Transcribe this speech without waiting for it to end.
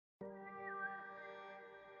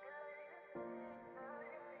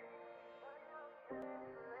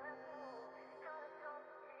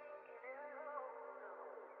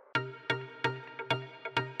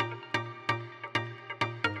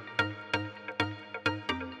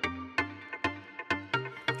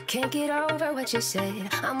Can't get over what you said.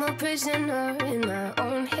 I'm a prisoner in my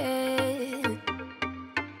own head,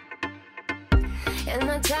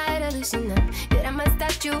 and I'm tired of losing up. Yet I'm a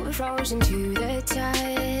statue frozen to the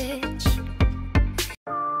touch.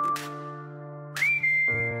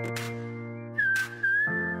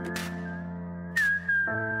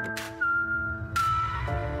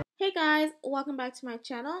 Hey guys, welcome back to my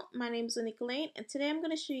channel. My name is Onica Layne, and today I'm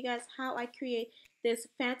going to show you guys how I create this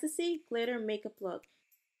fantasy glitter makeup look.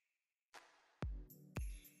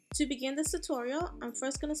 To begin this tutorial, I'm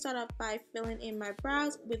first going to start off by filling in my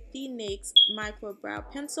brows with the NYX Micro Brow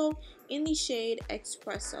Pencil in the shade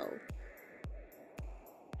Espresso.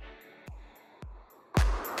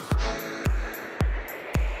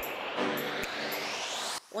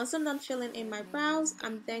 Once I'm done filling in my brows,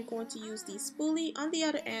 I'm then going to use the spoolie on the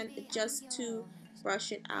other end just to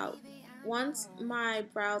brush it out. Once my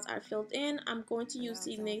brows are filled in, I'm going to use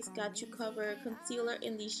the NYX Got You Covered Concealer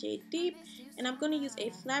in the shade Deep, and I'm going to use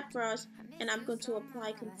a flat brush and I'm going to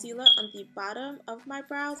apply concealer on the bottom of my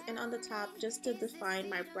brows and on the top just to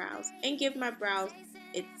define my brows and give my brows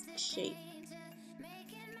its shape.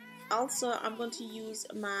 Also, I'm going to use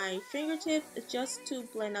my fingertip just to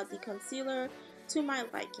blend out the concealer to my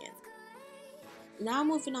liking. Now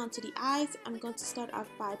moving on to the eyes, I'm going to start off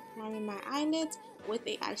by priming my eyelids with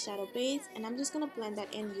a eyeshadow base, and I'm just going to blend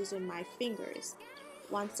that in using my fingers.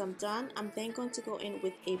 Once I'm done, I'm then going to go in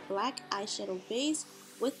with a black eyeshadow base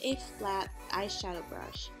with a flat eyeshadow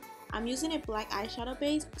brush. I'm using a black eyeshadow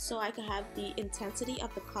base so I can have the intensity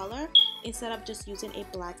of the color instead of just using a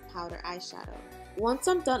black powder eyeshadow. Once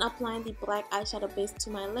I'm done applying the black eyeshadow base to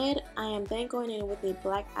my lid, I am then going in with a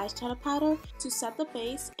black eyeshadow powder to set the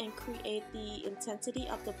base and create the intensity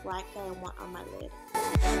of the black that I want on my lid.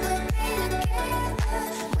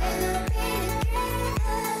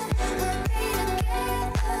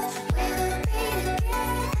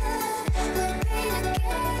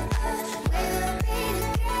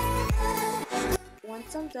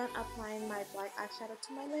 Once I'm done applying my black eyeshadow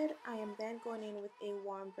to my lid, I am then going in with a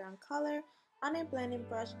warm brown color on a blending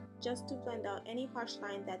brush just to blend out any harsh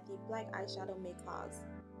line that the black eyeshadow may cause.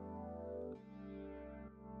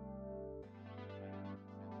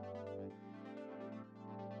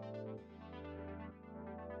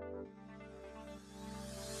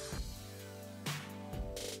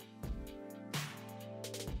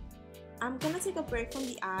 I'm going to take a break from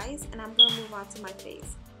the eyes and I'm going to move on to my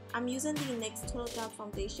face. I'm using the NYX Total Drop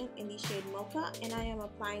Foundation in the shade Mocha, and I am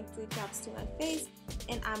applying 3 drops to my face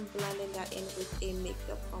and I'm blending that in with a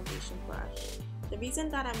makeup foundation brush. The reason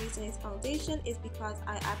that I'm using this foundation is because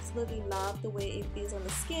I absolutely love the way it feels on the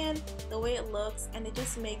skin, the way it looks, and it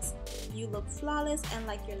just makes you look flawless and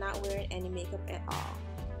like you're not wearing any makeup at all.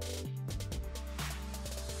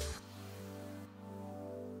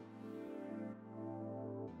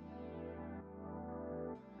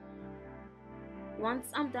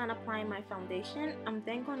 Once I'm done applying my foundation, I'm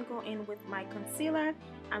then going to go in with my concealer.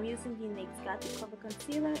 I'm using the NYX Got You Covered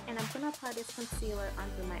Concealer, and I'm going to apply this concealer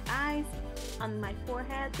under my eyes, on my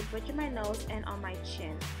forehead, the bridge of my nose, and on my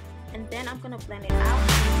chin. And then I'm going to blend it out.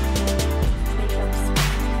 Makeup.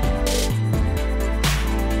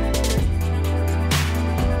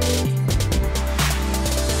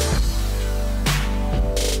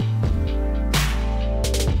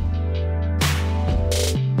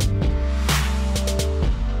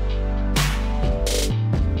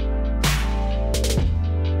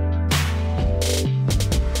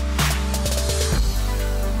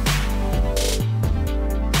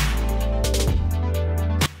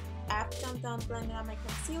 Blending out my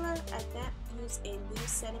concealer, I then use a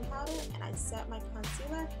loose setting powder and I set my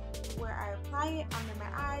concealer where I apply it under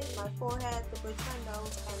my eyes, my forehead, the bridge of my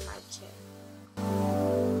nose, and my chin.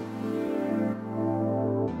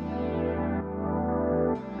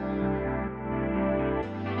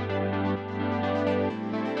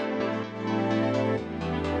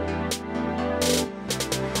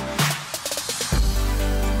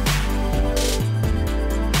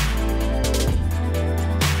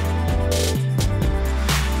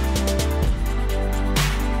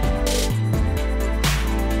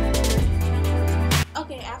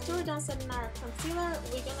 After we're done setting our concealer,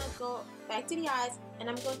 we're gonna go back to the eyes, and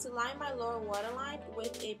I'm going to line my lower waterline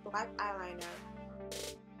with a black eyeliner.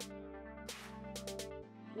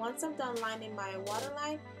 Once I'm done lining my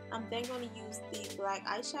waterline, I'm then going to use the black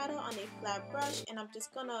eyeshadow on a flat brush, and I'm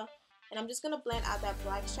just gonna blend out that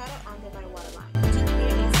black shadow under my waterline to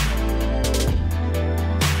create a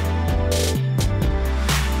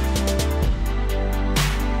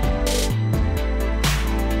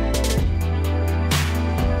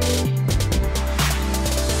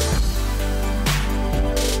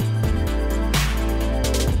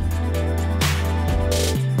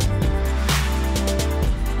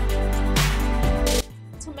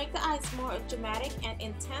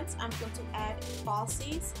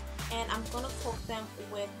them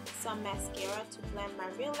with some mascara to blend my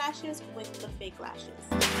real lashes with the fake lashes.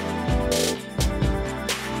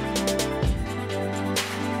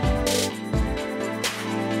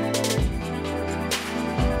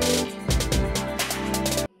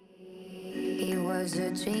 He was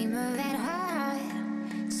a dreamer at heart,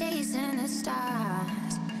 chasing the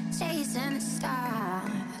stars, chasing the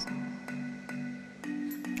stars.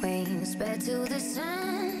 Wings spread to the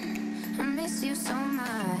sun. I miss you so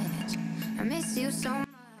much. I miss you so much.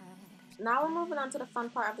 Now we're moving on to the fun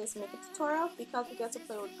part of this makeup tutorial because we get to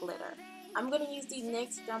play with glitter. I'm going to use the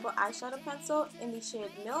NYX Jumbo Eyeshadow Pencil in the shade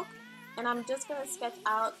Milk, and I'm just going to sketch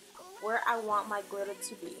out where I want my glitter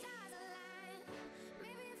to be.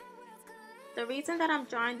 The reason that I'm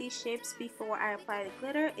drawing these shapes before I apply the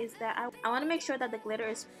glitter is that I want to make sure that the glitter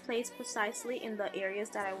is placed precisely in the areas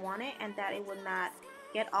that I want it and that it would not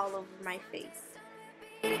get all over my face.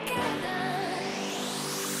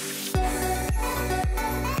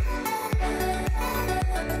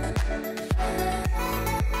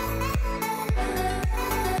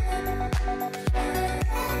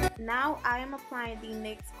 Now I am applying the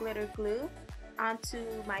NYX glitter glue onto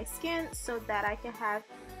my skin so that I can have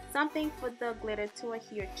something for the glitter to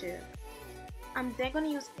adhere to. I'm then going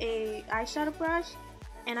to use a eyeshadow brush,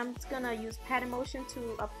 and I'm just going to use pat and motion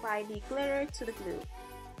to apply the glitter to the glue.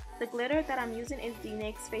 The glitter that I'm using is the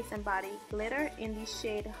NYX Face and Body glitter in the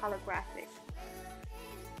shade Holographic.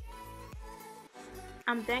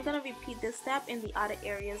 I'm then going to repeat this step in the other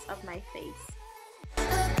areas of my face.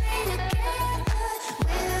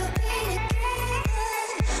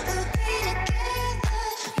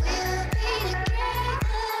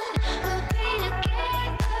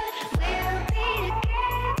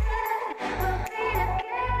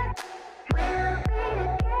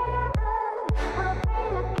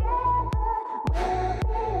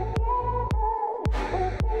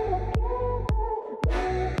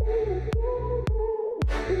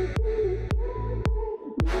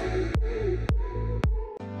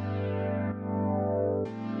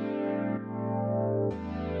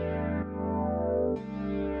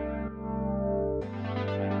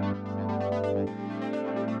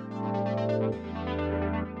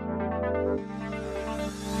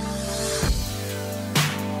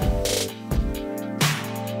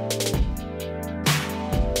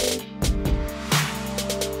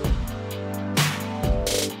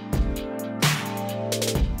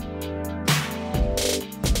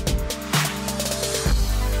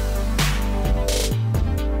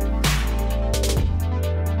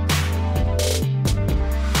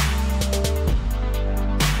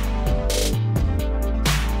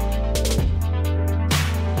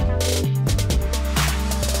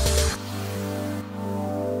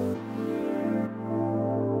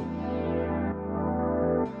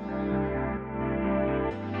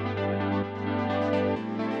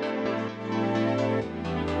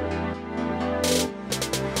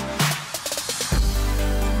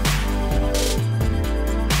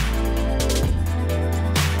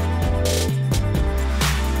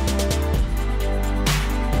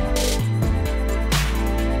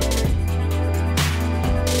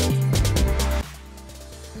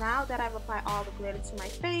 Now that I've applied all the glitter to my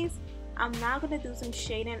face, I'm now going to do some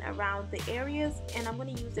shading around the areas, and I'm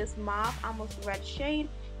going to use this mauve, almost red shade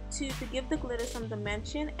to give the glitter some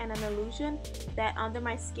dimension and an illusion that under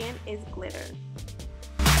my skin is glitter.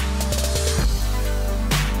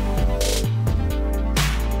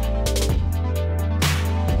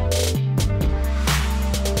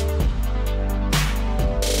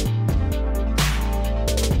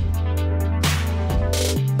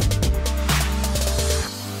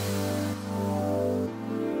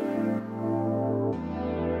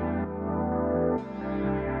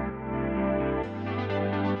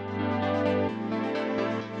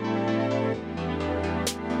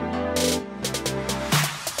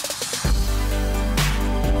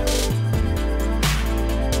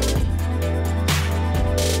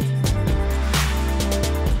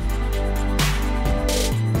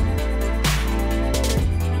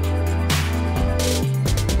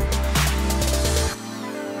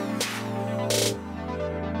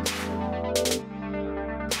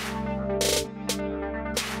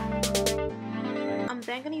 I'm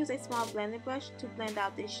then going to use a small blending brush to blend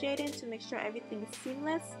out this shading to make sure everything is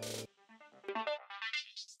seamless.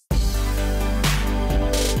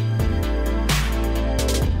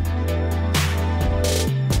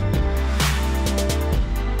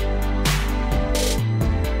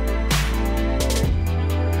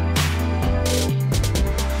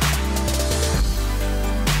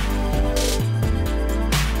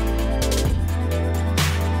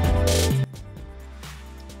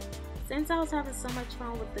 Since I was having so much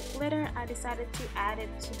fun with the glitter, I decided decided to add it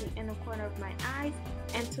to the inner corner of my eyes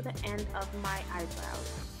and to the end of my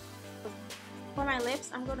eyebrows. For my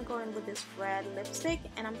lips, I'm going to go in with this red lipstick,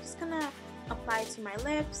 and I'm just going to apply it to my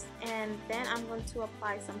lips, and then I'm going to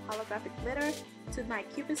apply some holographic glitter to my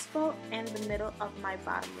cupid's bow and the middle of my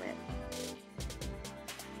bottom lip.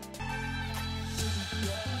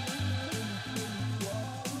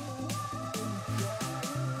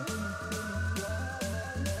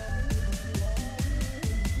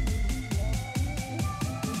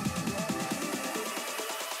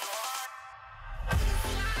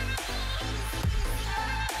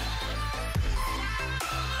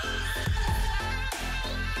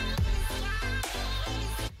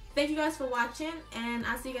 Thank you guys for watching, and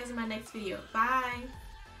I'll see you guys in my next video. Bye!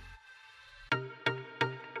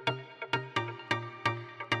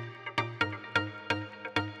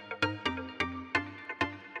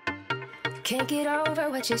 Can't get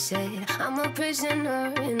over what you said. I'm a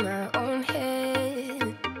prisoner in my own head.